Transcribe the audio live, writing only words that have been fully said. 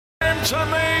to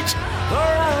meet the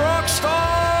Rockstar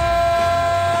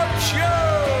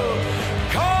Joe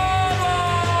Cullen!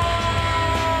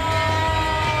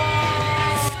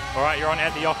 All right, you're on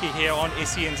At the Yockey here on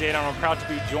SENZ, and I'm proud to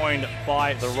be joined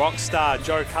by the Rockstar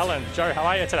Joe Cullen. Joe, how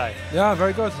are you today? Yeah,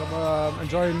 very good. I'm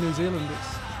enjoying New Zealand.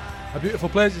 It's a beautiful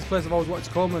place. It's a place I've always wanted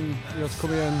to come, and to come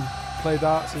here and play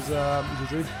darts is a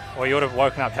dream. Well, you would have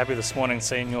woken up happy this morning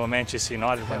seeing your Manchester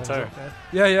United win too.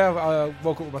 Yeah, I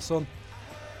woke up with my son.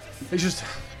 It's just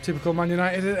typical Man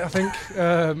United, I think.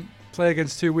 Play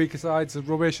against two weaker sides,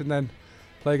 rubbish, and then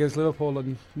play against Liverpool,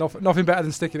 and nothing better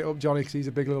than sticking it up Johnny, because he's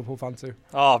a big Liverpool fan too.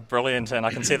 Oh, brilliant, and I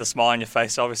can see the smile on your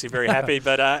face, obviously very happy,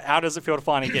 but how does it feel to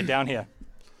finally get down here?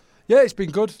 Yeah, it's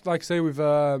been good. Like I say, we've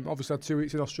obviously had 2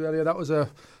 weeks in Australia. That was a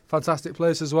fantastic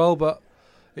place as well, but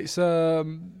it's like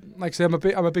I say, I'm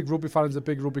a big rugby fan. There's a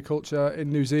big rugby culture in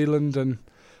New Zealand, and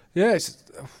yeah,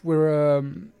 we're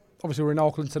in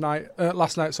Auckland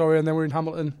last night, and then we're in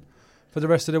Hamilton for the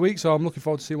rest of the week. So I'm looking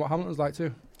forward to seeing what Hamilton's like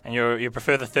too. And you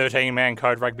prefer the 13-man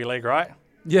code rugby league, right?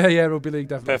 Yeah, rugby league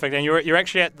definitely. Perfect. And you're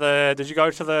actually at Did you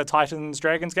go to the Titans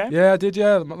Dragons game? Yeah, I did.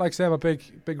 Yeah, like I say, I'm a big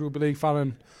rugby league fan,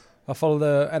 and I follow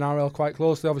the NRL quite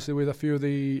closely. Obviously, with a few of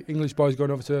the English boys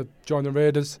going over to join the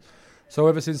Raiders. So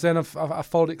ever since then, I've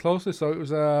followed it closely. So it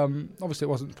was obviously it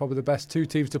wasn't probably the best two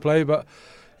teams to play, but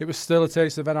it was still a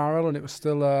taste of NRL, and it was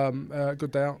still a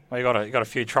good day out. Well, you got a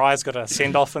few tries, got a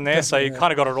send off in there, so you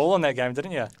kind of got it all in that game,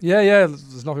 didn't you? Yeah.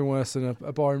 There's nothing worse than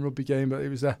a boring rugby game, but it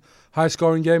was a high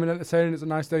scoring game and entertaining. It's a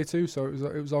nice day too, so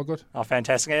it was all good. Oh,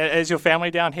 fantastic! Is your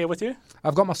family down here with you?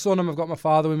 I've got my son and I've got my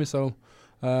father with me, so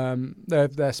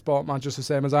they're sport man just the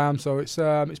same as I am. So it's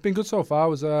been good so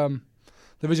far.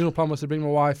 The original plan was to bring my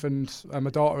wife and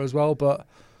my daughter as well, but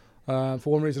for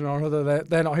one reason or another,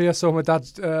 they're not here. So my dad,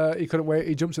 he couldn't wait.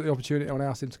 He jumped at the opportunity when I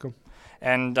asked him to come.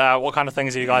 And what kind of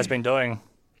things have you guys been doing?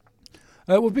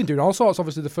 We've been doing all sorts.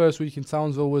 Obviously, the first week in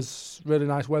Townsville was really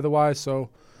nice weather-wise, so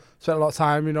spent a lot of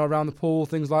time, around the pool,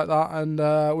 things like that. And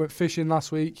went fishing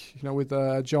last week, with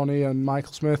Johnny and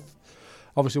Michael Smith.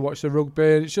 Obviously, watched the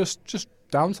rugby. And it's just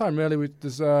downtime, really.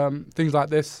 There's things like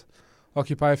this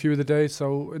occupy a few of the days,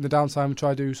 so in the downtime we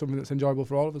try to do something that's enjoyable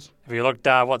for all of us. Have you looked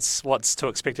what's to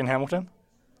expect in Hamilton?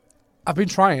 I've been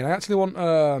trying. I actually want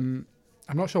I'm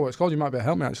not sure what it's called, you might be able to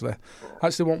help me actually. I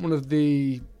actually want one of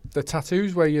the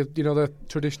tattoos where the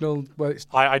traditional where it's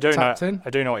tapped in. I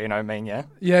do know what you mean, yeah.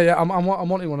 Yeah, I'm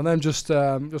wanting one of them just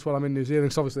while I'm in New Zealand,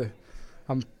 because obviously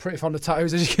I'm pretty fond of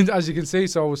tattoos, as you can see,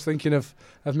 so I was thinking of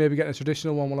maybe getting a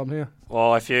traditional one while I'm here.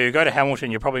 Well, if you go to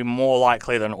Hamilton, you're probably more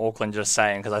likely than Auckland, just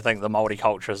saying, because I think the Māori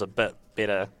culture is a bit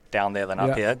better down there than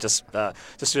up here, just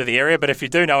through the area. But if you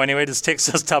do know anywhere, just text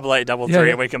us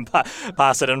 8833 and we can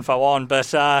pass that info on.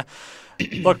 But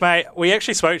look, mate, we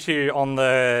actually spoke to you on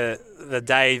the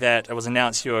day that it was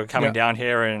announced you were coming down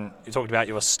here, and you talked about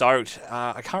you were stoked.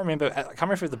 I can't remember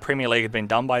if the Premier League had been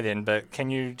done by then, but can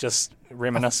you just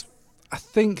reminisce? I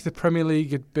think the Premier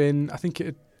League had been.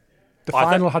 The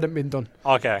final hadn't been done.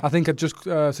 Okay. I think I'd just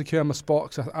secured my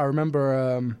spot, because I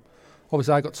remember.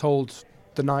 Obviously, I got told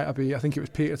the night I think it was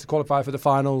Peter to qualify for the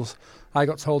finals. I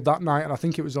got told that night, and I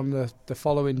think it was on the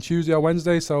following Tuesday or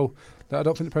Wednesday. So I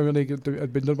don't think the Premier League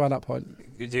had been done by that point.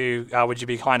 Would you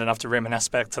be kind enough to reminisce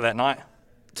back to that night?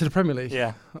 To the Premier League?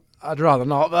 Yeah. I'd rather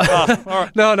not. But all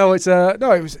right. No. It's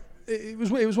It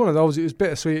was one of those. It was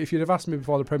bittersweet. If you'd have asked me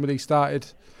before the Premier League started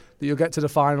that you'll get to the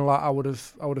final, I would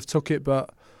have took it. But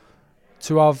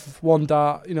to have one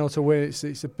dart, to win,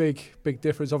 it's a big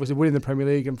difference. Obviously, winning the Premier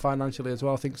League and financially as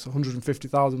well, I think it's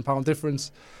 £150,000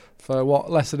 difference for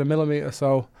less than a millimetre.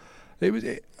 So I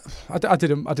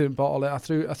didn't bottle it. I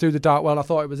threw the dart well, and I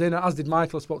thought it was in. As did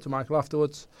Michael. I spoke to Michael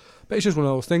afterwards. But it's just one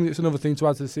of those things. It's another thing to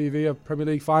add to the CV, a Premier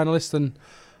League finalist, and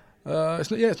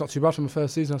it's not too bad for my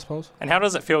first season, I suppose. And how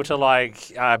does it feel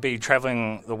to be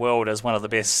travelling the world as one of the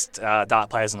best dart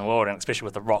players in the world, and especially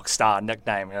with the Rockstar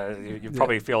nickname? You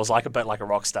probably feels a bit like a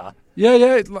rock star.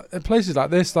 Yeah. In places like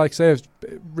this, like say,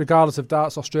 regardless of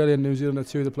darts, Australia and New Zealand are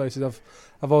two of the places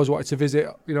I've always wanted to visit.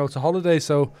 To holiday.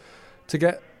 So to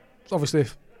get, obviously,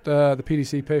 the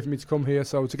PDC paid for me to come here.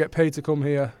 So to get paid to come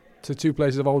here to two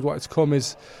places I've always wanted to come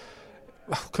is.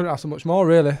 Couldn't ask so much more,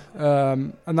 really.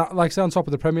 And that, like I say, on top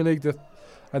of the Premier League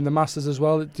and the Masters as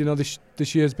well,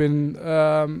 this year's been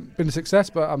a success,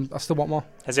 but I still want more.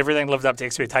 Has everything lived up to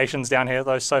expectations down here,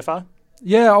 though, so far?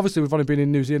 Yeah, obviously we've only been in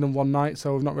New Zealand one night,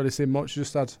 so we've not really seen much.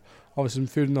 Just had obviously some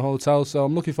food in the hotel, so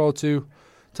I'm looking forward to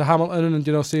Hamilton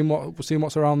and seeing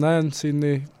what's around there and seeing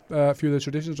the few of the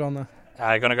traditions around there.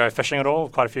 Are you going to go fishing at all?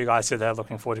 Quite a few guys said they're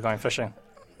looking forward to going fishing.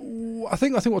 I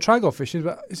think we'll try and go fishing,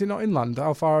 but is it not inland?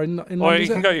 How far inland well, is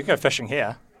it? You can go fishing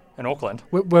here. in Auckland.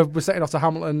 We're setting off to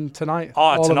Hamilton tonight. Oh,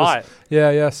 all tonight?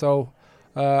 Yeah. So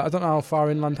I don't know how far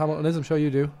inland Hamilton is. I'm sure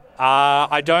you do.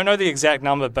 I don't know the exact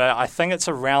number, but I think it's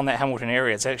around that Hamilton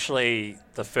area. It's actually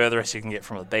the furthest you can get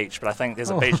from the beach. But I think there's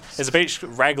a beach. There's a beach,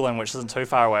 Raglan, which isn't too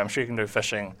far away. I'm sure you can do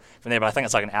fishing from there, but I think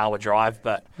it's like an hour drive.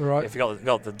 But if you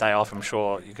got the day off, I'm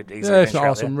sure you could easily. Yeah, if not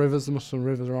out some rivers, there must be some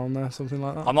rivers around there, something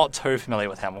like that. I'm not too familiar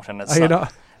with Hamilton. Are you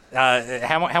not?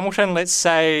 Hamilton, let's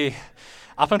say,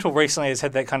 up until recently, has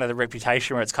had that kind of the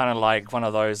reputation where it's kind of like one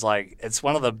of those, like, it's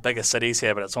one of the bigger cities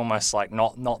here, but it's almost like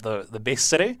not the best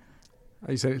city.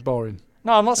 Are you saying it's boring?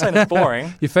 No, I'm not saying it's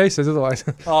boring. Your face is otherwise.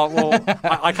 Oh, well,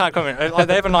 I can't comment. Like,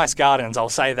 they have a nice gardens, I'll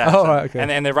say that. Oh, right, okay.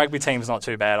 And their rugby team's not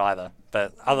too bad either.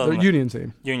 But other than the Union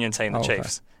team? Union team, the okay.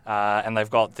 Chiefs. And they've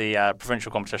got the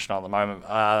provincial competition on the moment.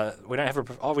 We don't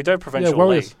have we do have provincial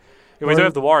Warriors. league. Yeah, we do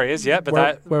have the Warriors, yeah.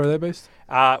 But where are they based?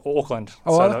 Auckland.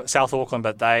 Oh, South Auckland,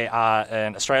 but they are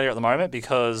in Australia at the moment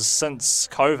because since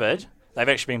COVID, they've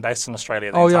actually been based in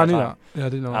Australia the entire I knew time. that. Yeah, I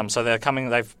didn't know that. So they're coming.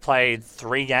 They've played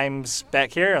 3 games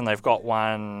back here, and they've got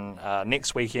one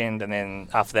next weekend, and then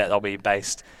after that they'll be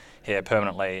based here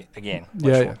permanently again,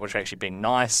 which will actually be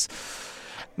nice.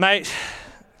 Mate,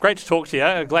 great to talk to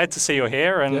you. Glad to see you're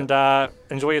here, and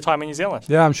enjoy your time in New Zealand.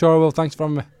 Yeah, I'm sure I will. Thanks for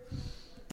having me.